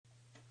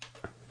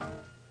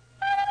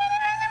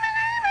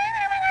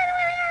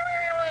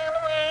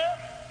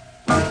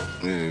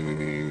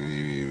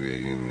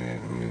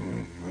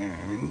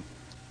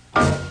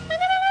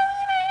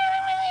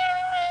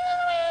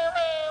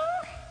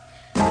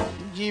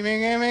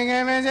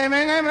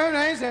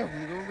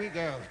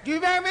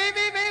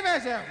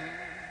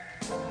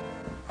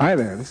Hi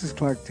there, this is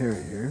Clark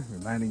Terry here,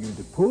 reminding you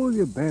to pull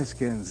your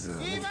bearskins a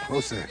little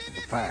closer to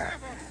the fire.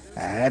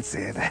 That's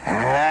it.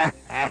 Now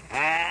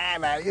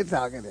you're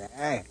talking.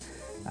 Hey.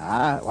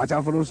 Watch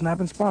out for those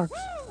snapping sparks.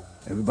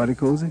 Everybody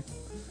cozy?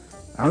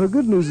 Now the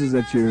good news is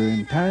that you're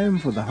in time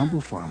for the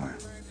humble farmer.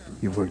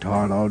 You've worked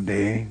hard all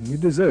day, and you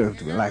deserve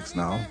to relax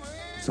now.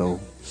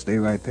 So stay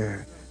right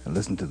there and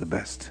listen to the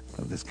best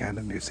of this kind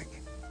of music.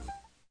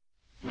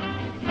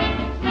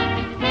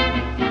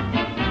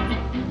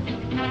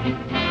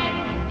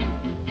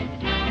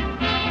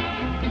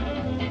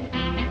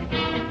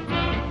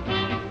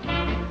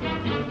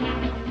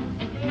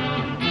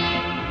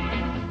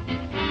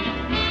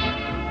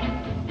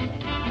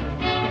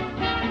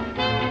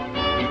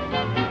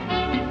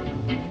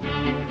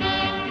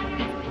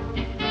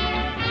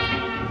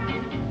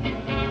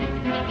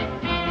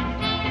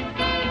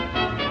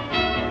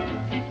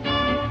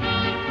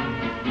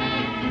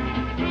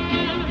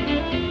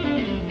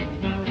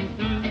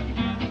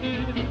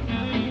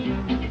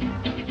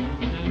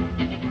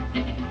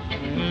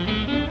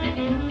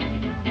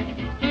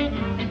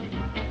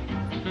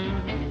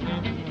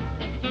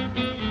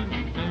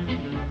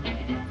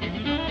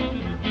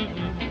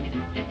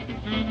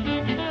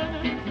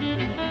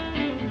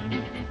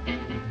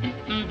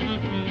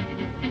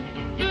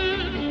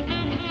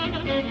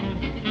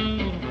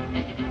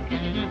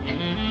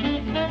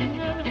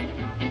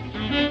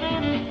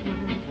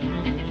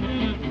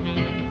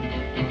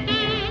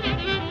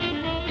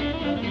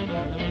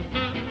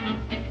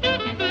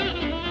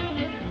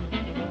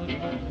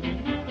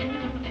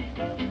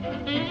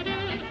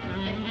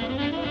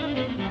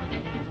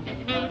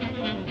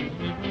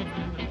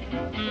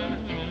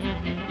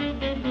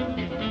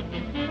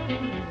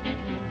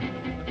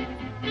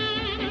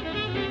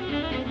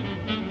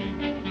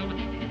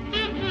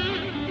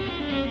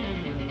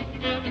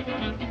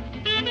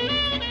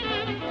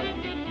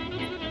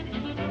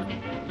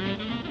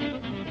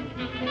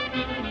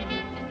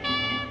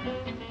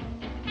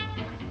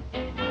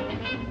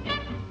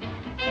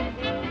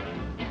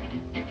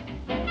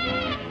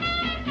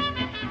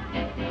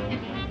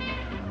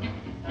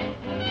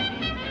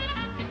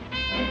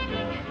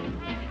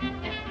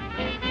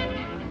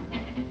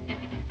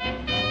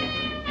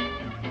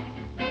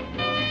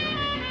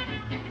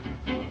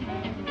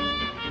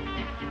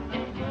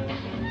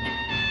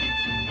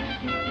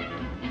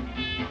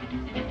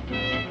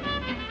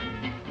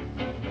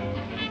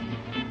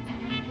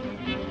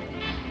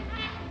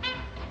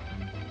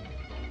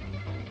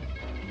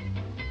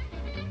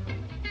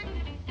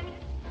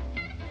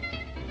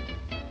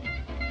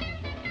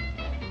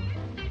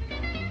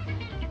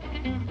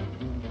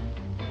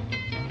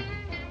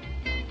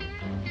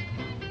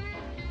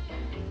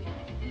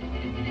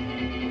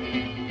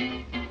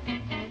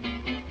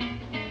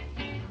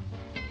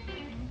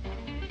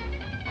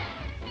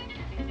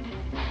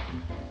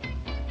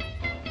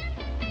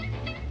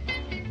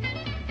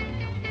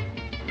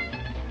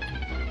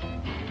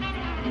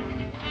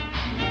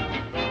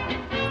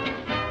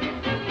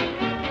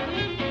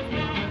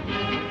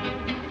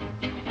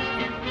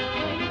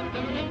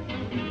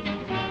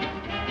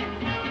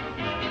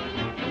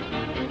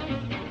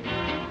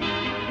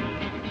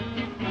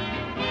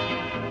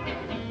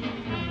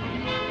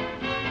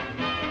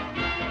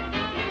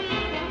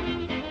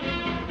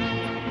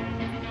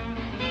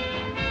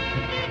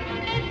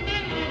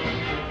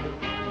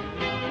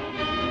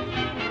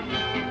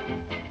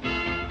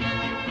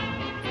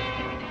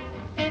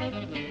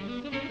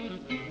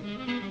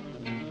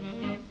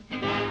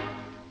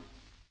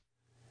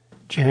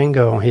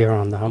 Django here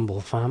on The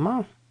Humble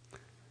Farmer.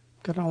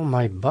 Got all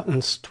my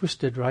buttons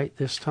twisted right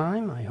this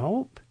time, I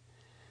hope.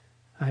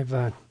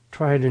 I've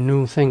tried a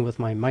new thing with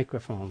my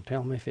microphone.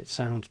 Tell me if it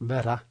sounds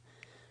better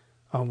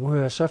or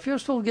worse. So if you're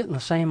still getting the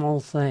same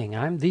old thing,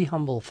 I'm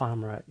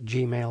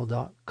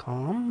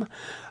thehumblefarmer@gmail.com.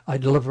 I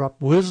deliver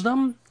up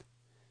wisdom.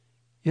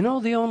 You know,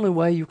 the only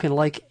way you can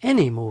like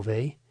any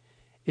movie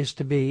is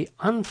to be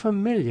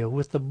unfamiliar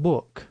with the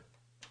book.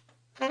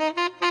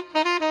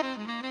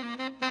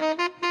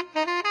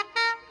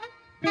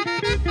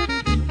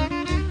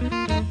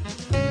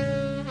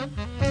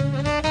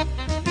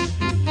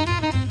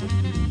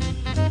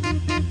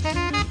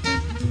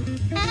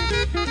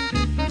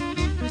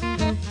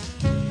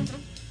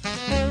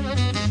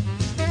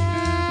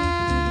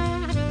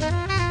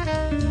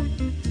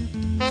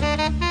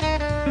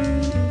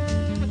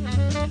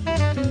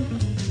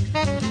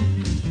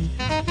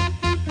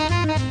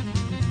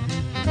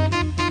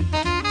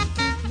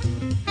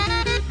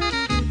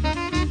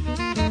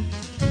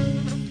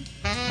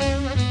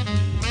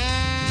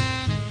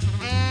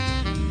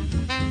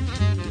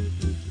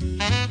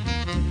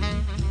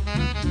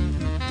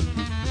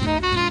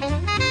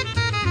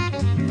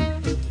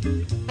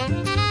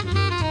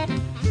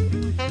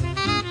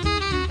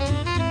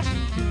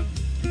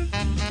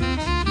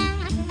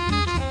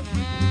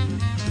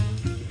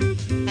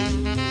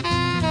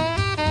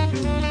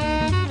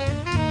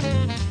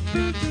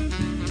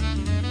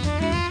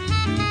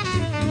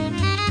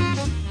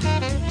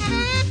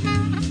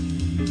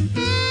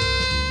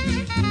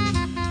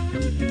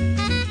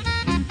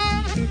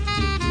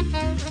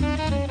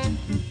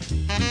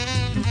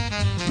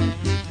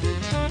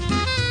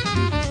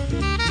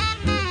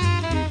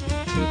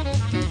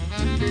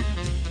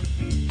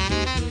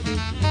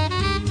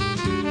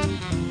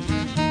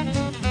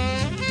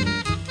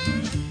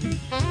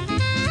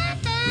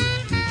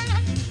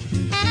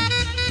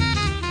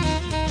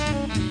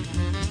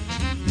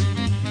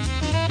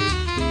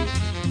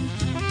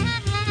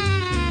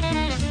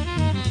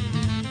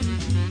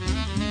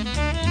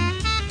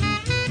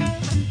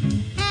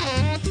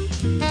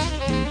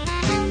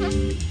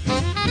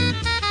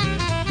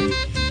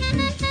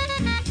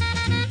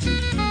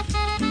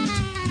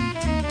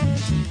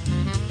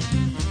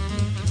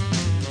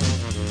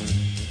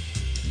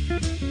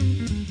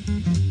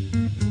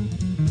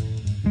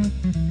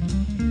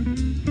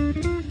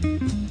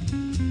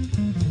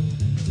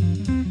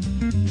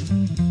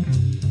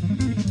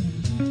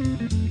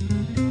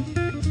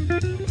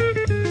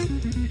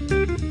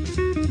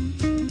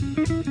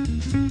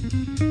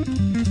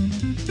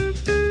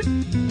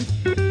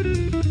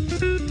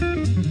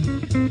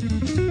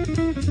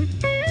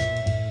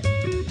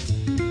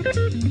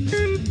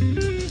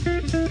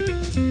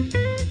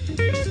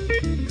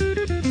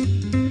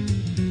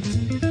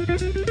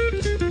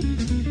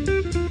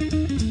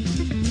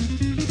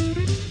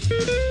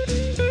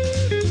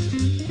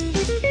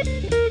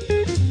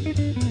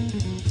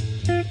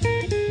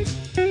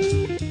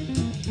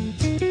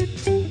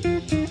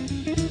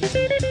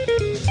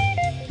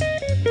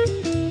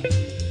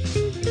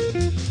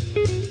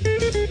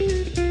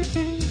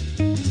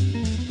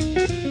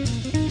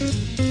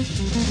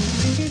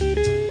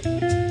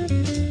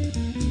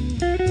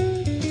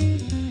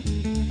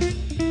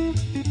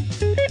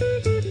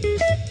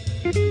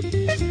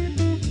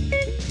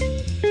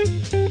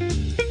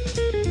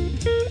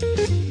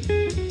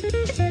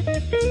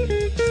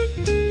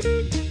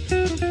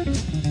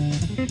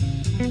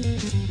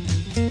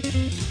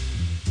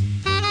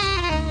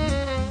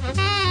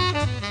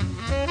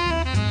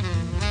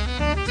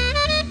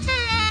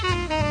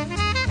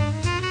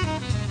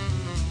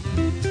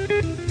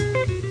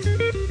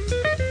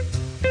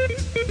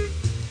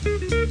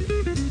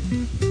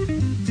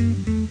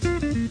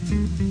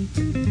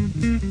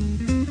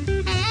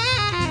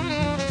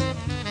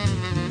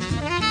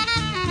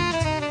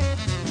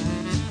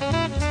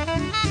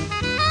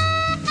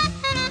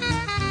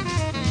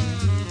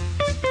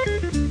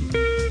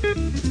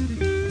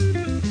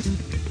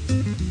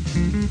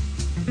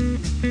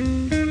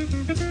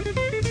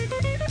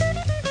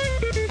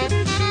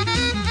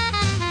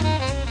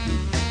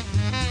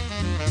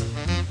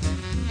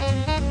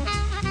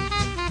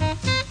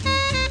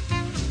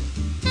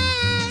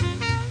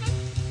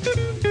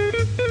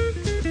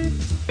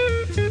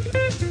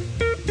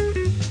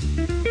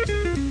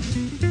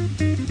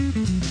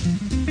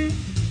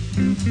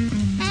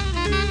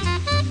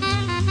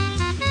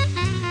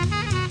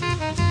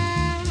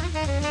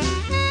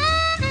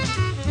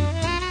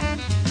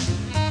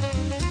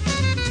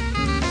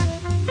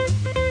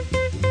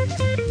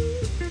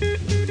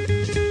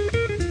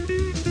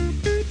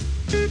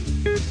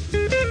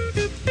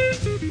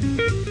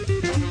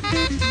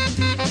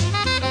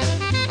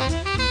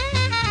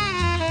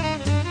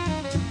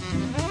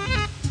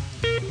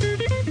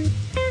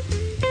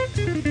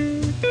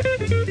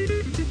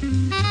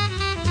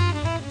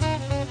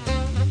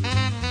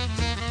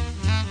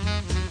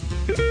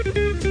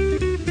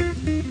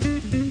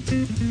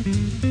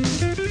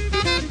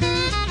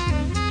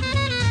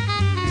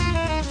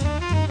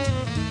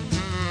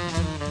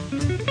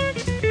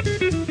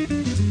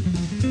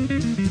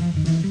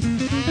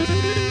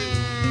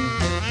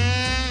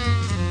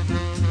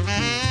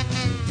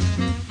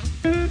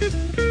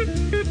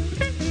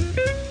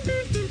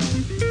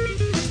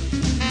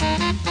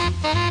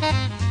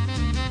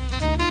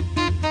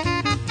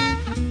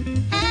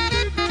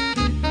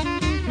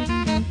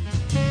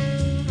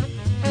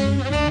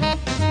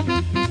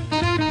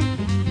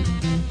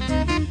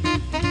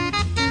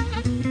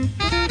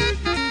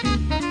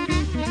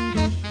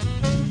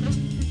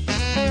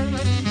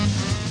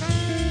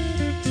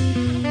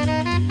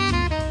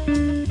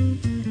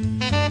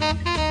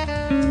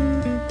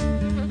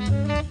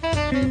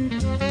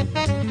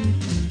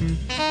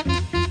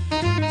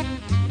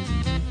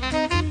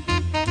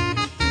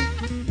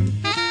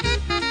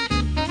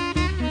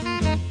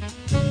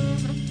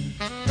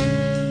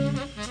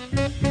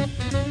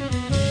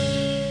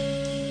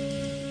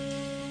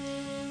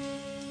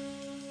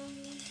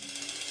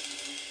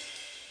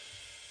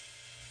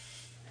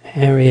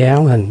 Harry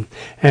Allen.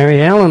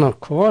 Harry Allen, of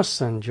course,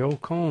 and Joe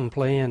Cohn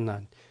playing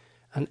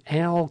an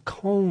Al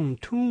Cohn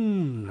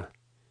tune.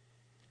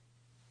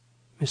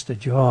 Mr.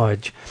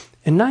 George.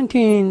 In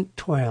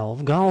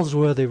 1912,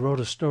 Galsworthy wrote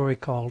a story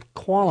called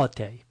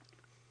Quality.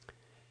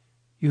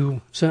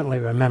 You certainly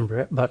remember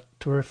it, but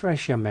to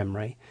refresh your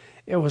memory,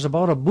 it was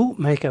about a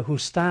bootmaker who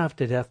starved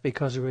to death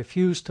because he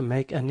refused to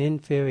make an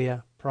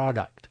inferior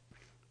product.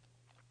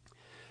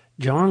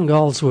 John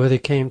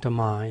Galsworthy came to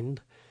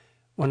mind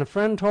when a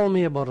friend told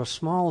me about a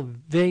small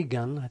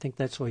vegan, I think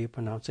that's the way you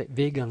pronounce it,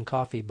 vegan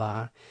coffee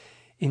bar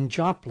in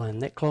Joplin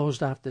that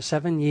closed after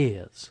 7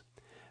 years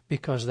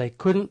because they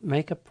couldn't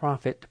make a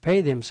profit to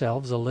pay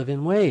themselves a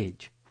living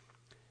wage.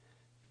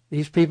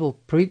 These people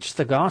preached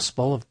the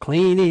gospel of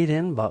clean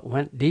eating but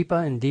went deeper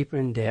and deeper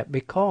in debt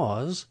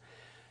because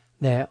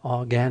their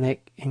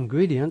organic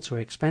ingredients were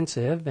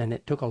expensive and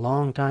it took a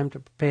long time to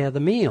prepare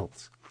the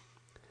meals.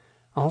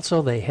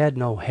 Also, they had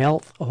no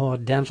health or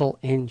dental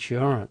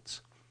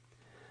insurance.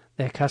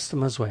 Their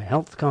customers were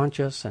health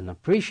conscious and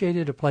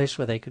appreciated a place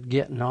where they could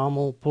get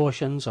normal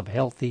portions of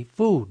healthy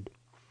food.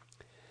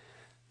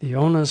 The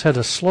owners had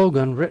a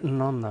slogan written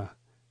on the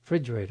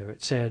refrigerator.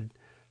 It said,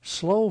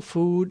 "Slow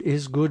food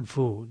is good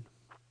food."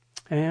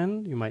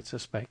 And you might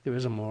suspect there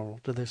is a moral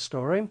to this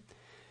story.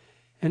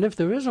 And if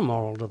there is a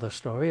moral to the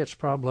story, it's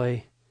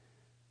probably,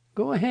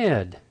 go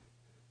ahead,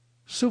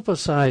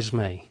 supersize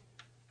me.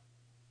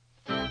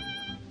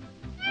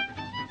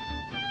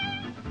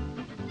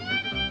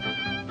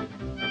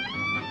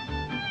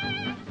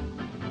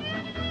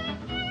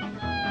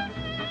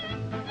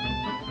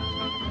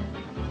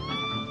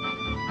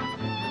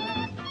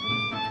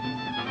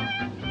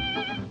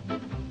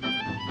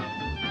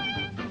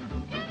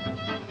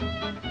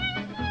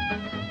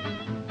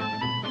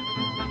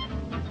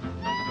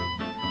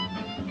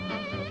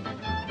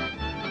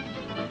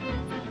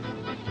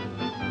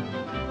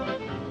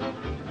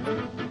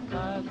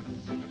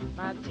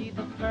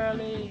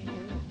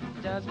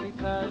 Just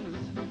because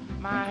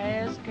my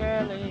hair's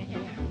curly,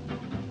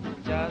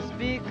 just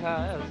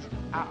because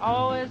I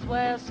always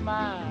wear a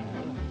smile,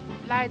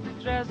 like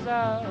to dress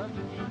up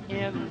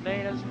in the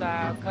latest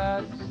style,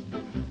 'cause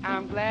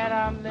I'm glad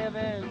I'm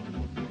living,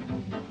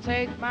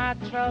 take my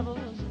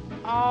troubles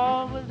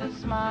all with a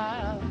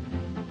smile,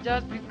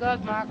 just because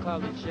my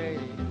color's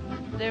shady,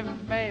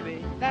 different,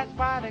 baby. That's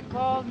why they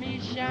call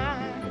me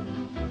Shine.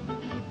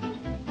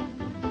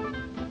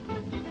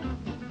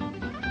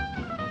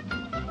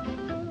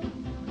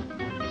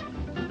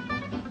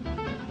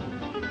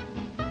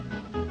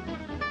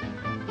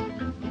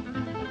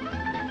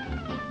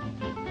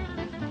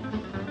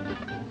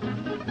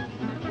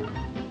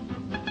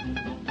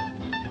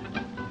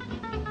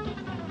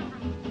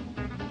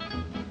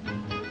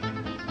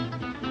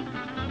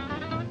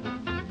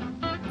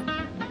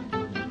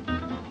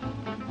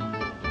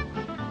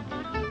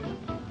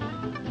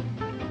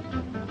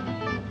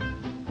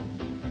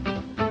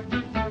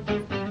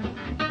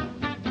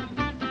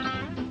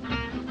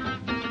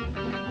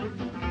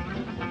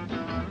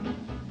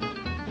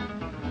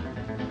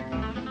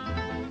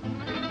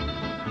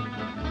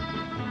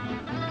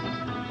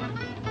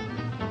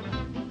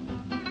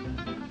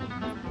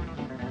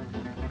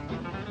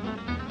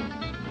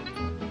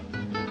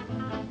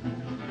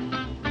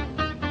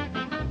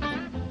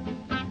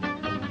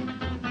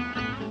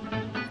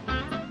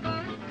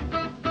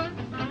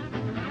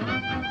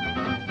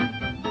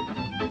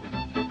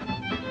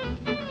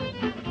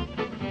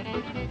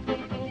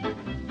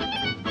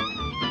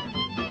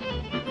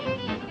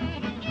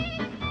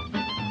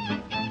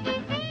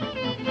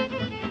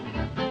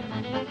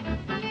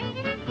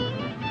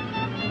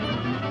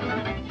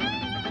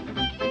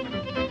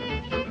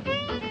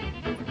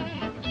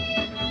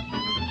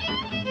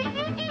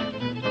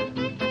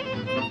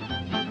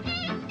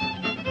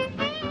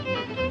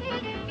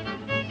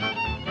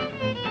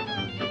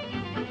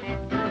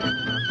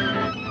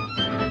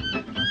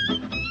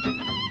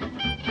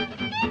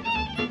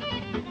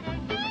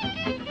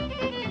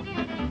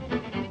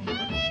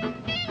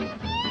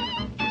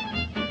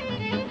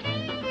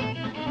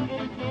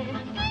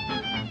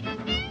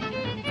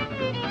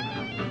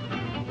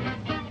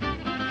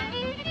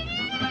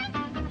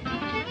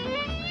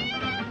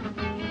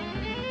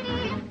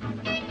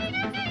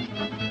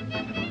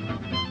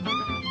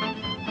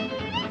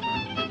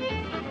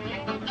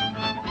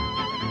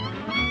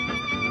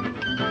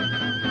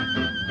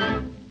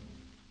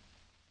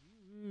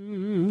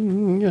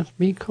 Just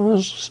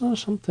because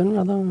something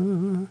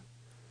rather.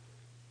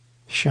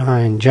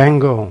 Shine,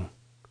 Django.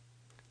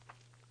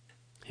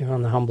 Here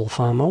on the Humble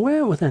Farmer,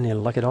 where with any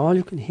luck at all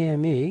you can hear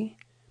me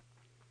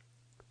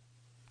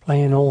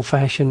playing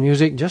old-fashioned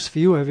music just for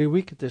you every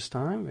week at this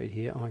time, right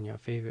here on your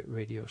favorite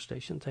radio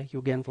station. Thank you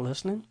again for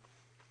listening.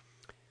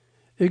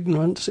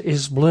 Ignorance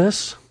is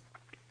bliss,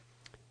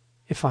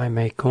 if I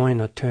may coin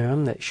a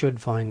term that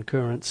should find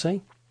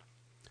currency.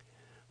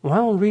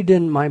 While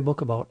reading my book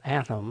about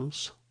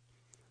atoms,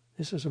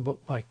 this is a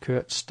book by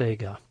Kurt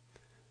Steger.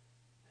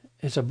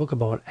 It's a book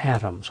about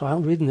atoms. While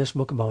reading this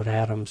book about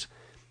atoms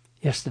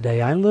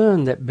yesterday, I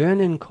learned that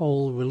burning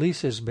coal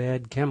releases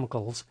bad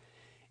chemicals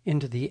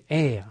into the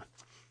air.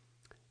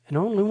 And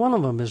only one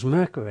of them is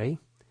mercury,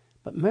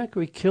 but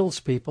mercury kills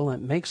people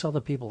and makes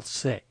other people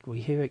sick.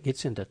 We hear it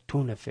gets into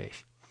tuna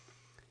fish.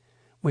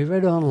 We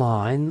read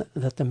online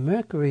that the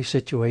mercury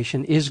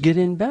situation is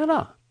getting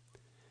better,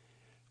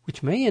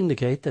 which may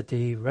indicate that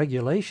the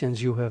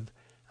regulations you have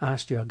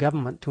asked your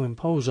government to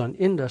impose on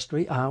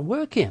industry are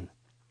working.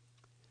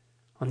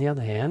 On the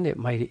other hand, it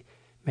may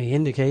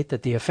indicate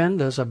that the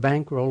offenders are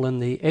bankrolling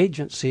the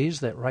agencies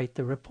that write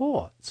the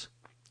reports.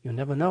 You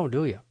never know,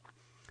 do you?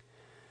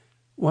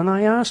 When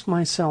I asked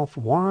myself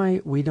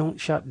why we don't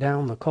shut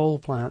down the coal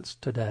plants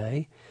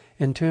today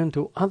and turn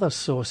to other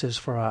sources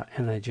for our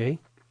energy,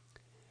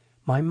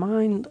 my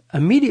mind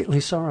immediately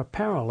saw a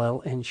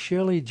parallel in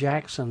Shirley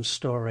Jackson's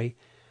story,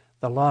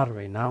 The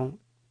Lottery. Now,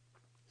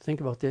 think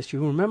about this.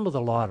 You remember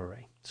the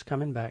lottery. It's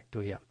coming back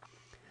to you.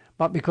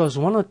 But because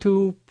one or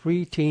two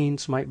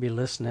preteens might be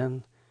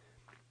listening,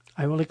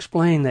 I will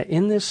explain that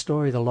in this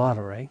story, The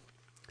Lottery,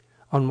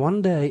 on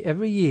one day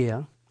every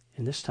year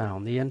in this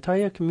town, the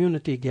entire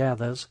community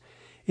gathers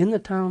in the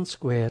town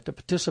square to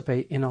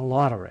participate in a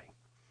lottery.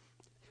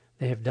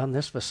 They have done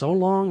this for so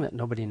long that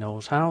nobody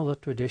knows how the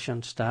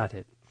tradition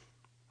started.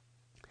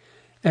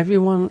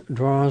 Everyone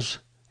draws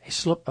a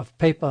slip of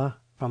paper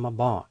from a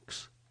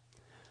box.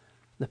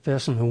 The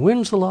person who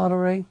wins the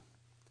lottery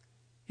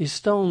is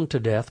stoned to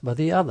death by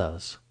the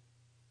others.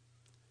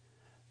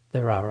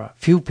 There are a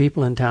few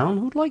people in town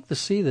who'd like to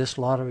see this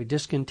lottery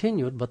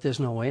discontinued, but there's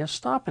no way of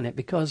stopping it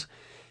because,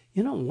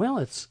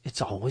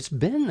 it's always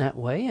been that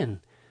way, and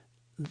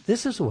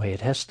this is the way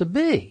it has to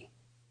be.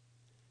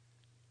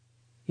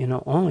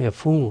 Only a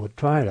fool would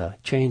try to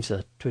change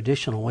the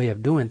traditional way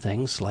of doing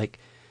things, like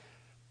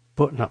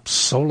putting up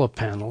solar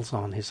panels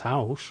on his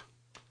house.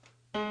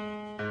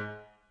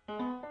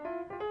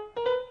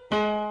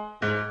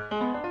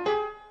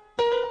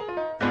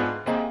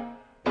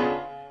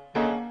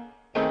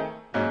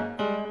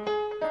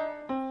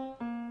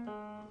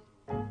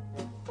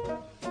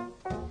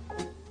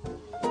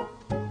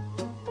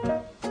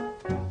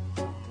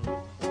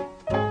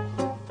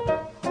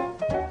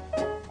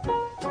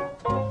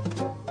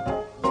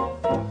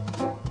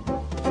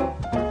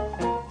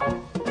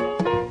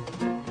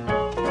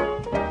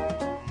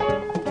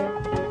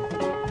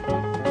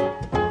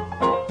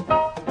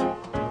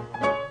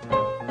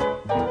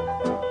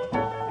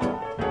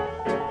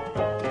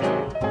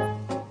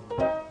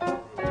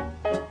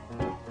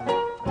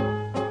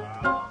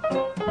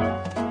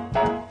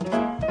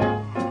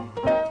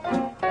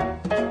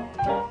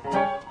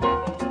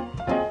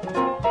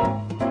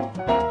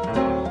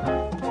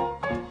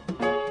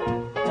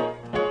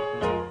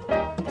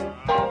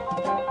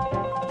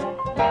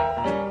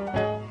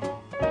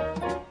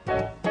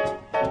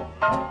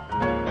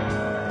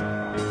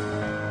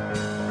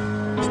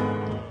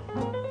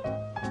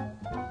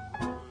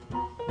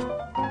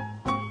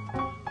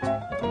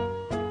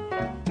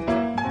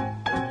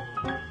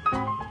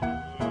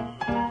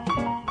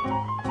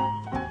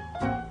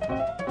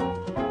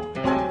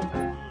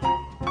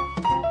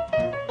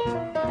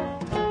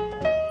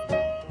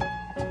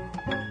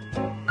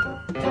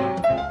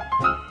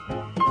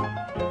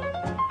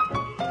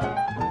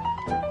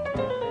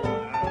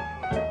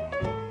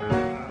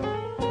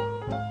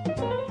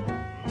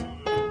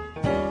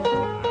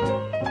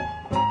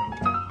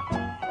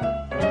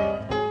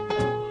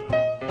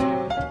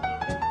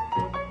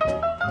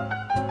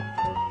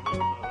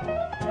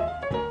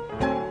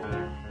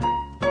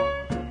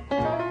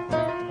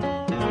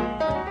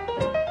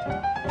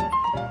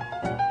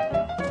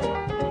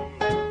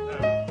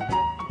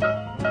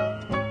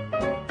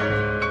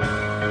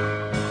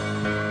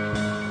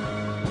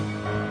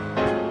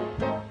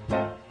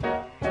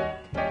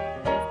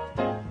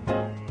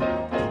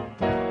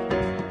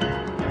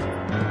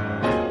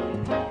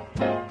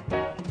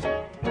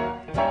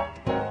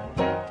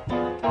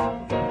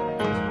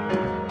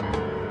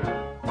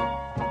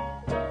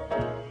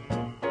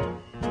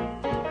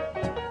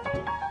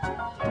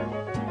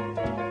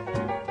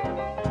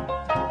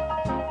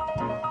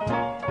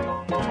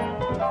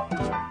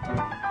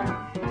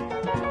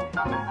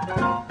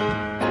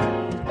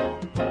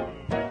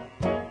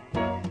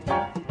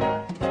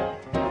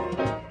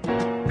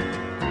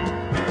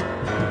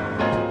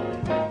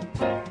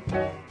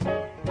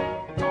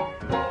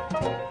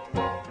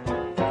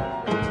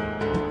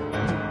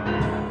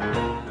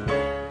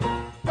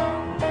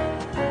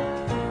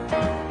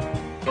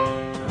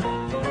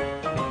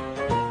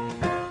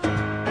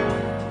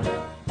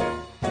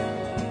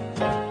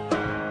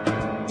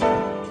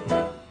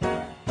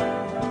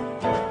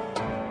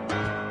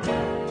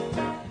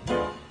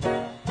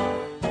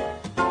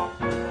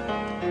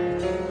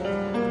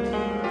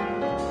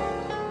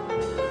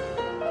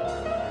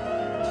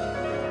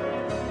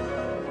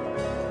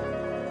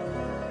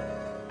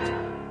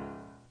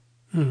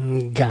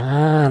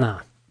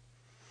 Ghana.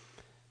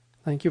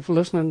 Thank you for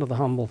listening to The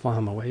Humble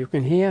Farmer, where you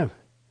can hear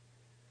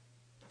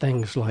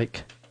things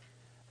like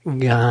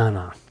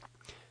Ghana.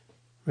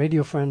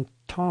 Radio friend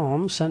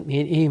Tom sent me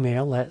an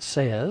email that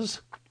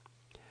says,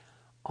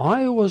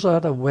 I was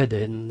at a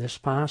wedding this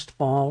past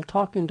fall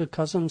talking to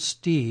cousin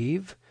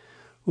Steve,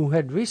 who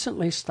had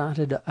recently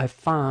started a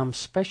farm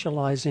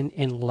specializing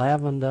in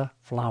lavender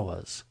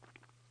flowers.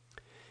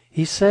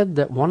 He said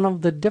that one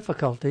of the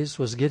difficulties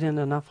was getting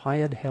enough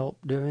hired help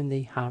during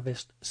the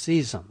harvest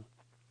season.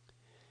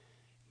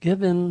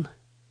 Given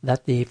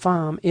that the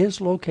farm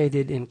is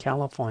located in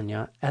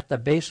California at the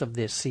base of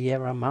the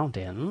Sierra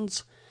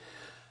Mountains,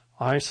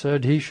 I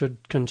said he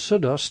should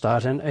consider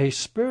starting a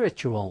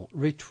spiritual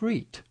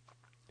retreat.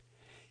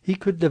 He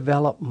could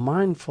develop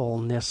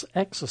mindfulness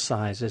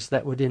exercises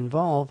that would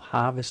involve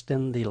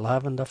harvesting the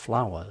lavender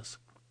flowers.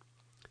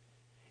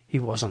 He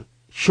wasn't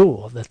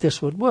sure that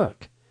this would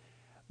work,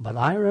 but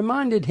I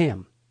reminded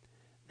him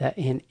that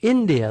in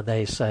India,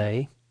 they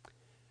say,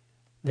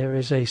 there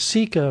is a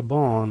seeker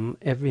born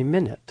every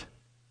minute.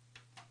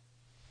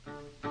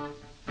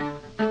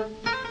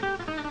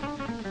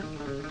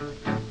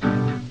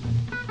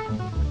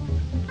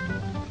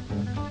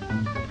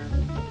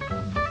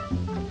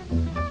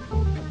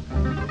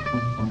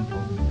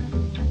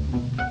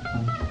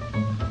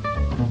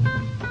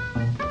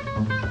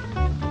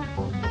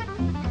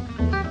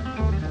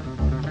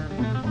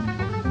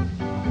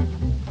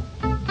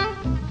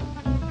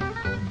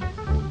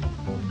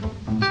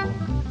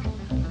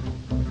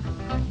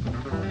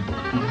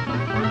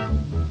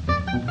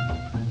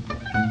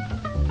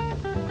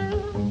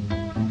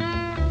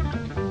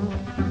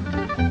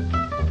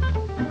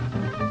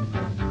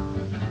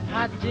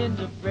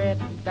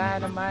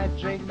 Dynamite,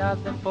 drink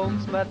nothing,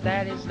 folks, but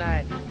that is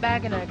night.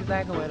 Back in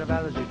Akazaka, where the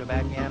fellas shoot the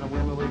back and the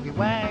women wicky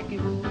wacky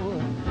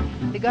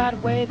woo. They got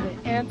away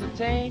to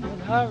entertain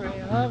with hurry,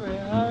 hurry,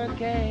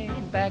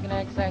 hurricane. Back in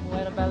Akazaka,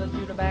 where the fellas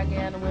shoot the back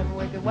and the women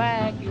wicky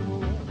wacky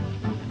woo.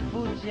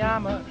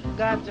 Fujiyama,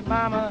 got your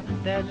mama,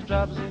 there's your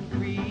drops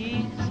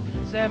increase.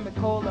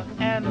 Semi-cola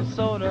and a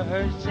soda,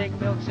 Hershey shake,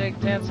 milkshake,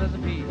 10 cents a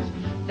piece.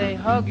 They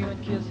hug you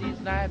and kiss each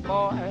night,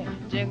 boy.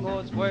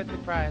 Jingo's worth the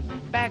price.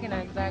 Back in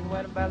exactly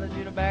where the fellas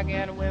do the back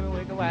and the women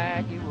wicky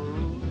wacky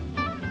woo.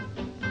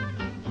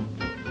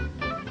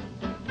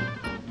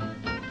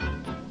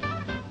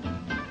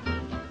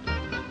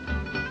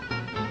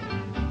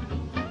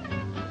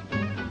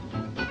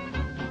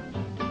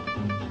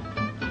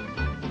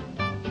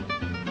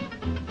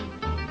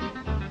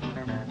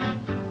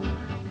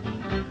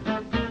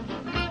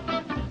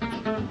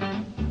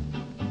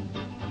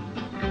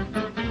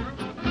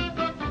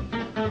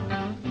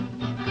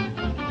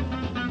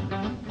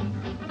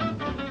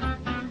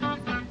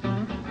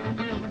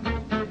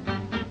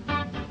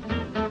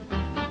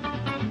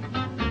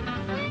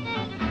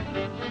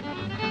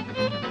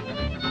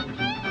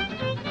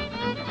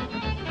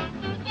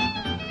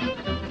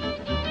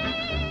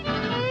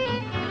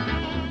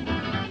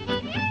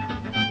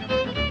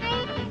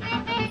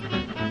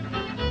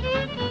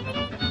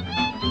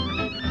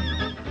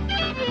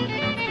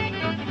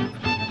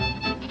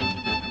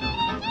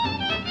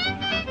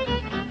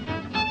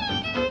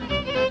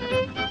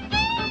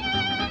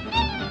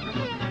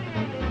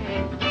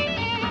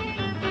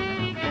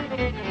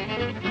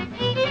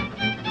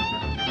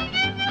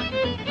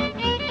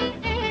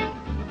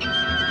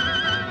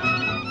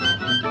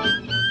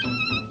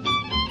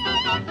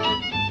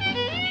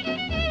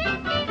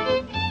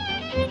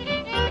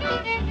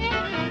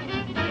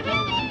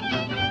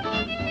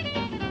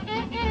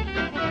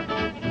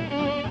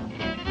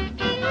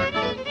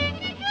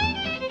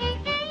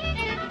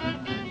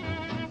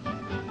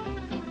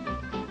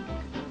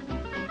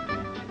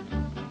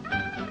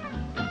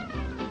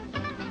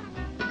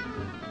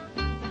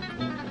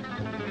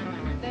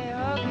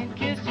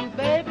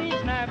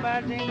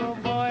 Jingle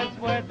boy, it's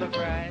worth the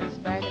price.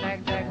 Back in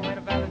that jack, when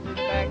the fellas do the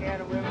back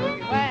and the women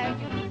wicky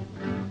wacky.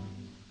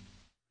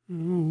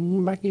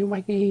 Wacky,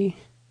 wacky,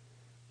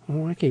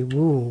 wacky,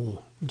 woo,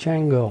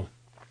 Django.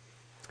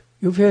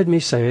 You've heard me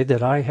say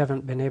that I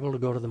haven't been able to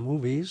go to the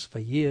movies for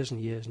years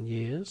and years and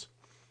years.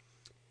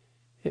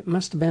 It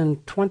must have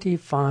been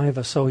 25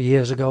 or so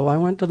years ago. I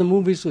went to the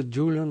movies with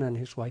Julian and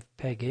his wife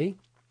Peggy.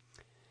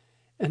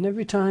 And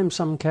every time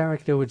some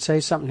character would say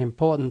something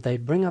important,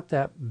 they'd bring up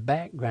that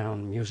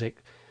background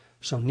music,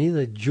 so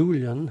neither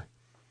Julian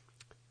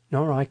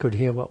nor I could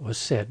hear what was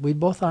said. We'd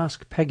both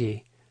ask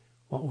Peggy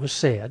what was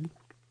said,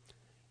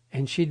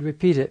 and she'd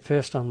repeat it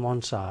first on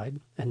one side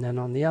and then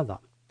on the other.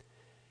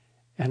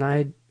 And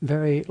I'd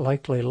very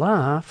likely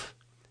laugh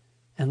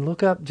and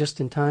look up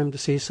just in time to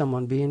see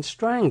someone being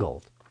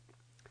strangled.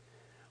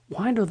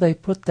 Why do they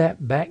put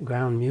that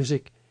background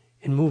music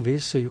in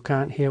movies so you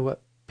can't hear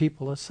what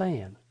people are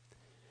saying?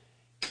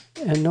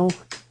 And no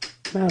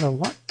matter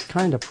what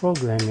kind of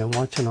program you're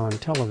watching on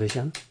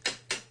television,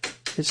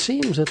 it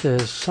seems that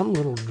there's some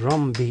little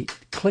drum beat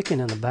clicking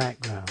in the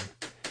background.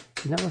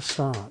 It never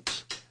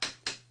stops.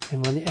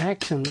 And when the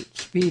action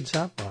speeds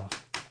up or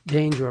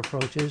danger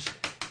approaches,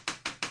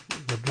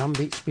 the drum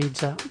beat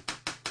speeds up.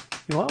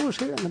 You always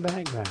hear it in the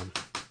background.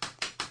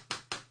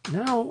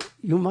 Now,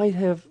 you might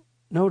have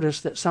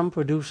noticed that some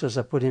producers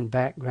have put in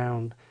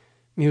background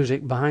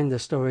music behind the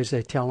stories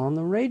they tell on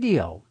the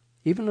radio.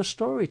 Even a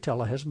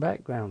storyteller has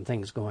background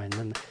things going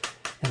in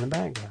the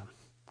background.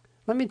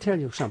 Let me tell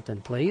you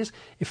something, please.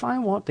 If I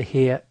want to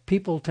hear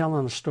people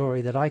telling a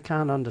story that I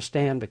can't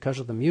understand because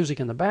of the music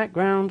in the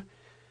background,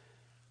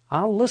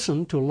 I'll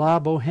listen to La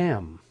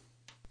Boheme.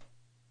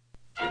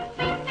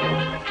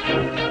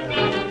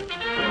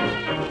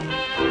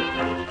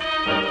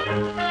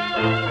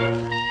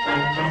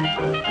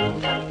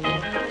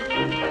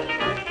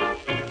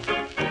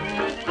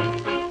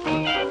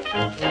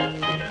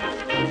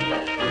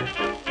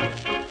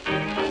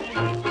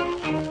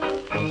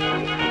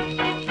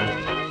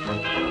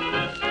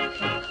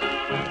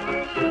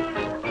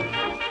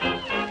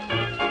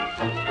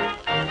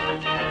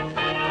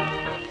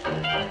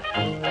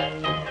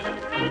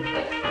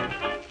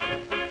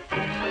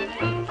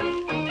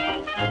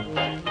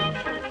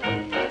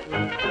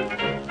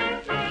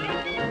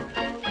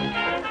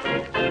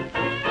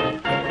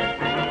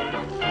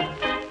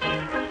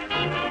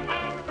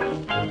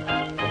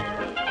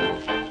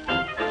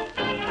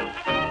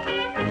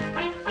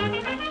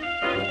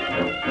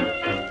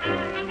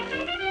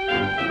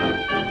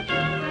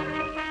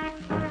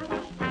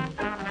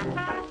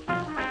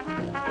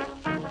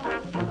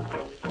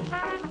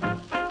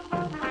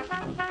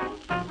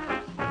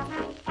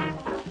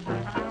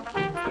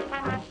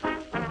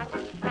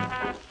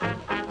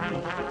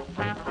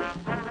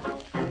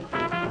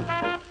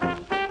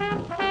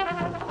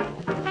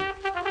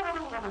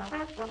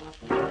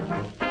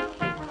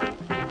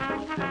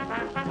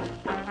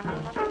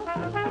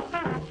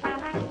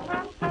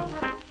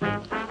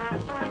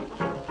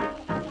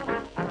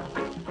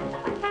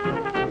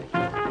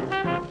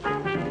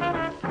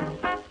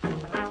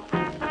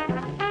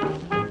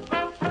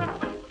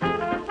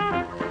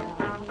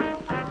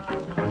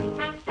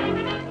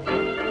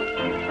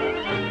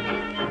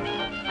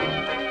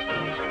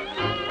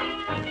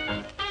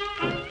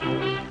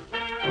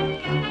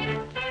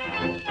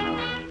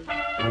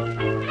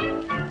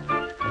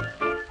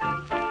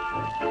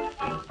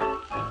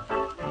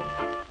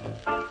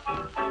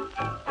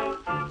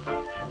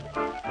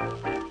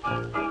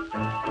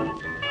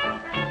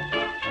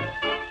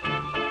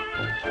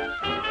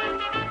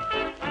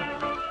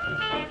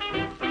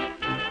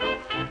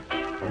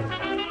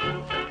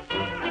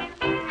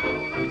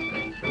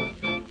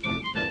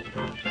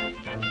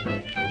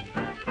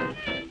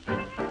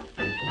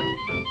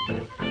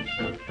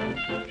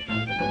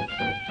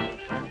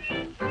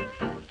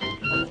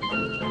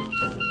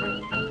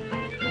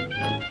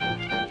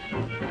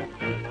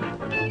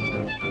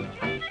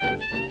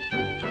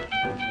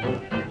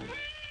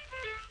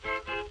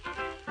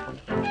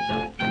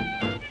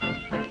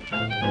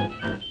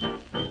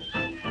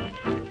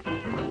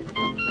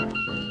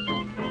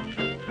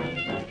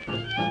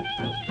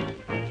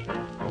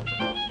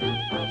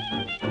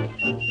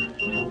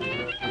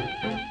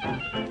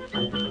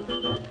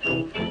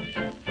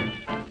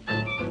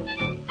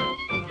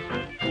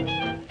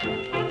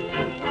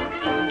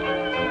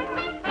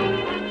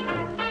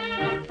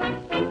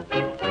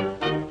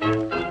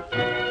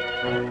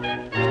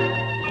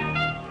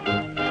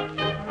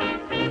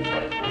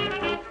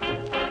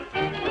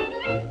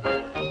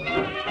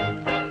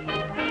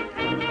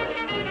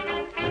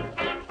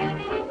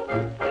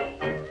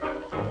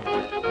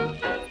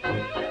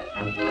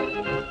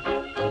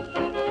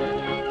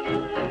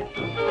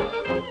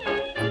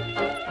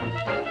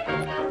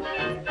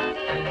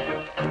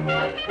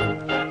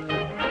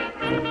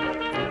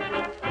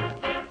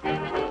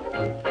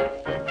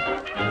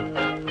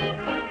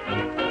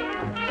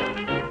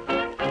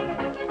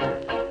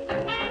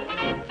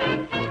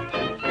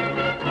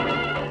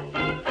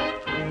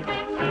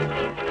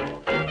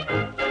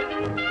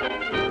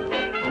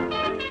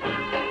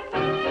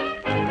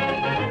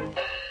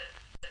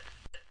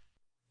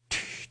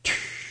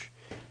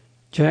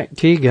 Jack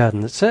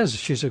Teagarden. It says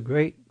she's a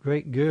great,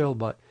 great girl,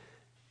 but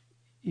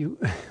you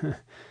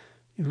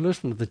you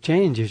listen to the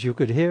changes, you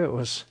could hear it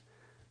was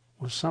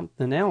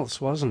something else,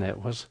 wasn't it?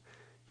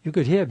 You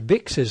could hear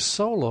Bix's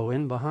solo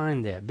in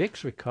behind there.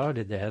 Bix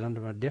recorded that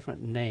under a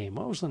different name.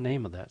 What was the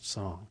name of that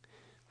song?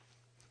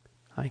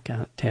 I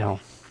can't tell.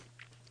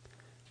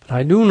 But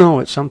I do know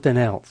it's something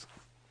else.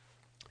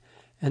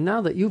 And now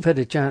that you've had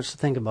a chance to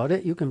think about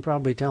it, you can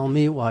probably tell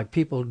me why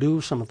people do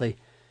some of the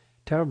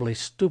terribly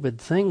stupid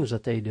things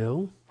that they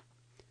do.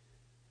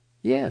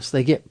 Yes,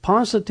 they get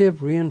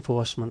positive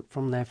reinforcement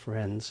from their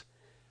friends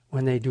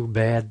when they do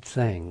bad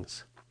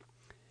things.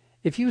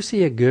 If you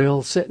see a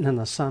girl sitting in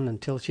the sun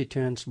until she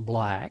turns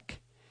black,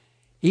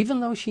 even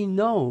though she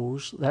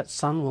knows that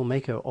sun will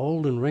make her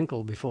old and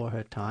wrinkled before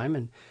her time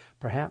and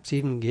perhaps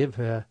even give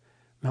her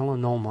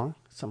melanoma,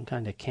 some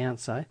kind of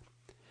cancer,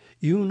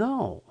 you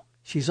know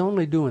she's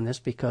only doing this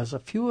because a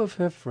few of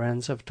her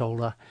friends have told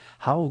her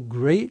how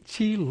great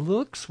she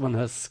looks when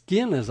her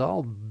skin is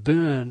all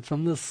burned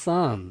from the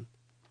sun.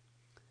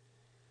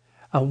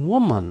 A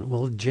woman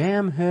will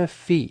jam her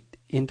feet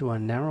into a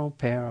narrow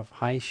pair of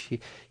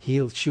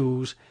high-heeled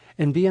shoes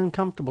and be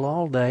uncomfortable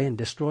all day and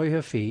destroy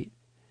her feet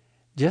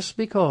just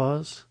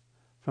because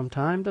from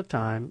time to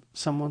time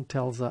someone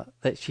tells her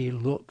that she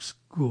looks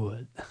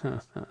good.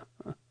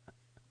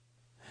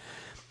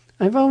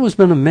 I've always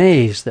been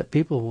amazed that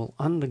people will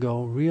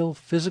undergo real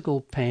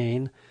physical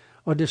pain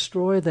or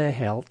destroy their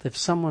health if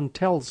someone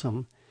tells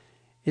them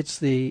it's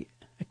the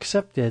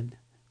accepted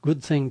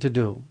good thing to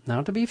do.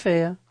 Now, to be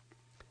fair,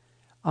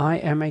 I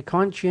am a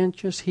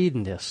conscientious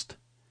hedonist,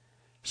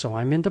 so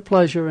I'm into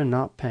pleasure and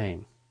not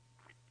pain.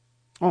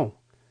 Oh,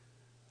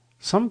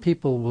 some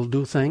people will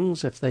do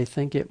things if they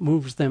think it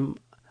moves them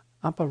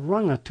up a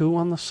rung or two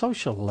on the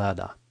social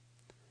ladder.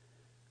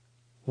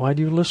 Why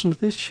do you listen to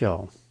this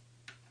show?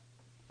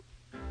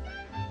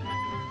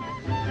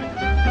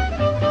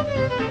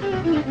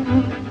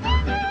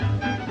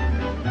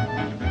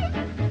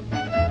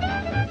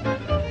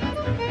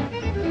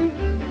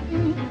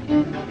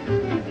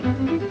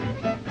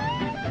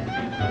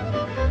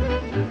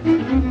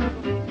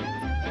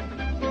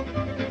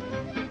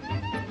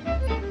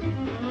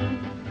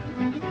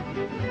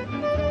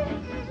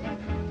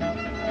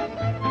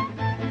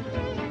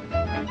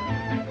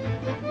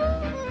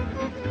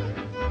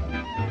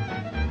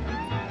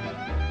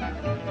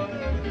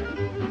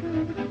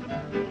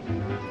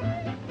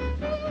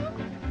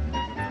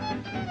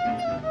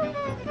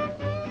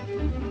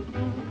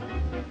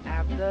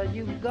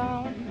 You've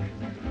gone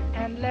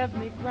and left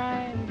me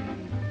crying.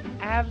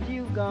 After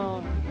you've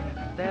gone,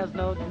 there's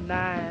no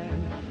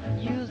denying.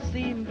 You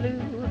seem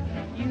blue,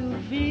 you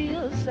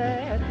feel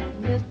sad.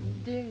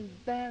 Mr.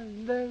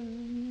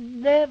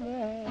 Van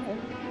never.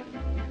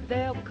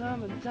 There'll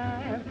come a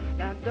time,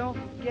 now don't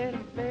forget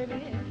it,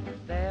 baby.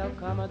 There'll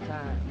come a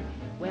time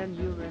when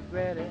you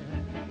regret it.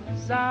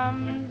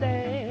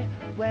 Someday,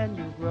 when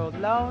you grow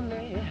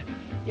lonely,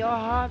 your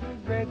heart will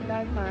break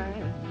like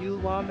mine. You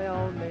want me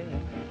only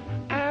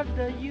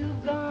after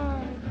you've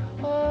gone.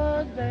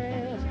 Oh,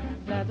 there's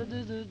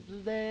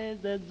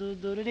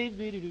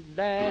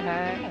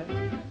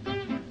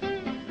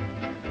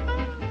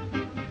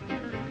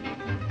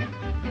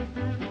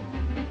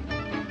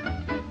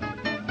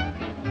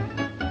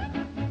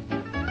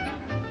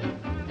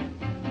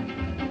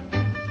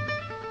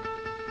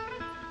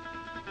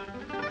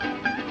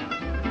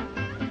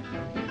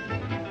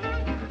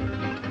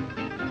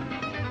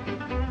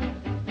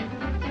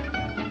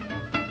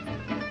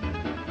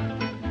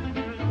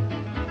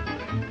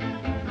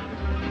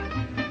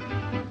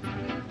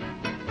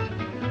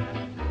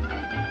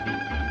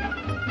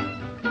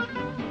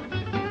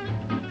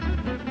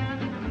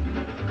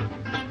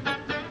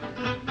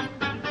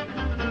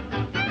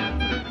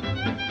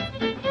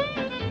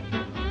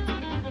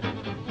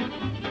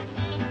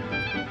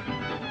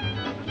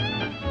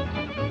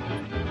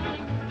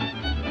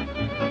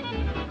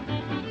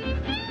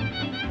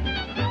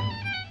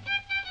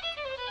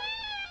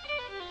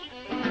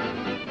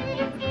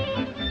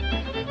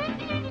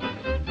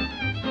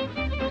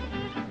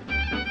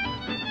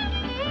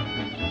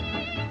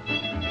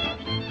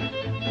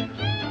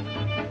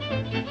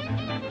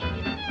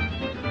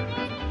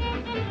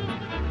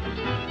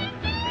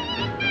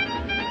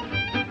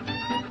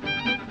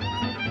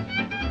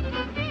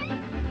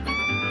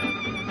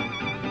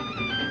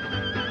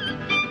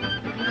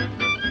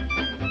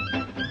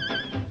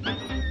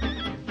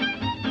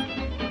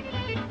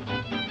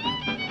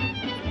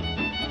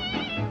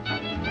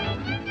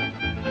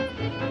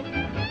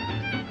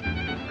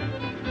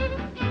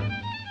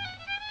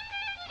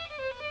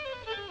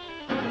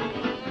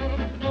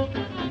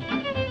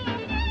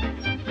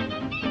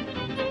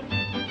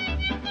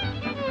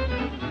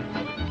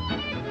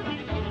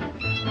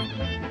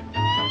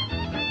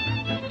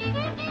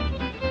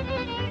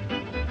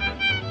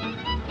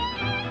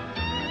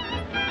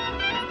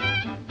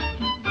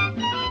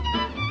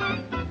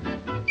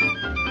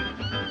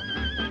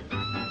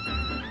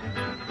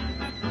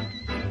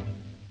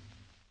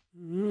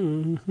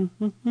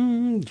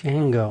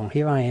Django,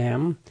 here I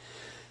am,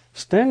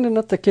 standing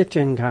at the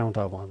kitchen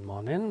counter one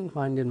morning,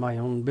 minding my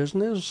own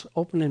business,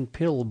 opening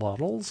pill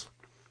bottles,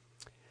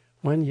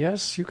 when,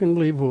 yes, you can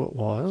believe who it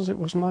was. It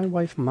was my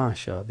wife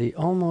Marcia, the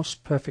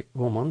almost perfect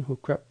woman who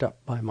crept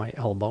up by my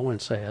elbow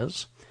and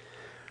says,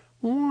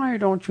 "Why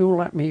don't you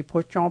let me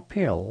put your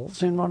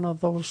pills in one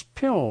of those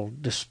pill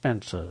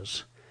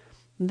dispensers?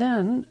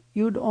 Then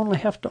you'd only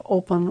have to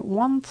open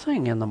one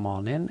thing in the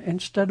morning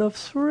instead of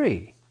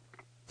 3.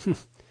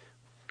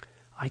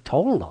 I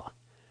told her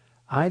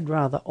I'd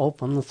rather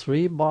open the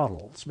 3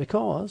 bottles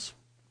because,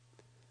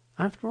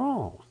 after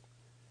all,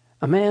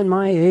 a man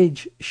my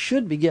age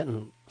should be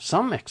getting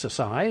some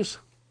exercise.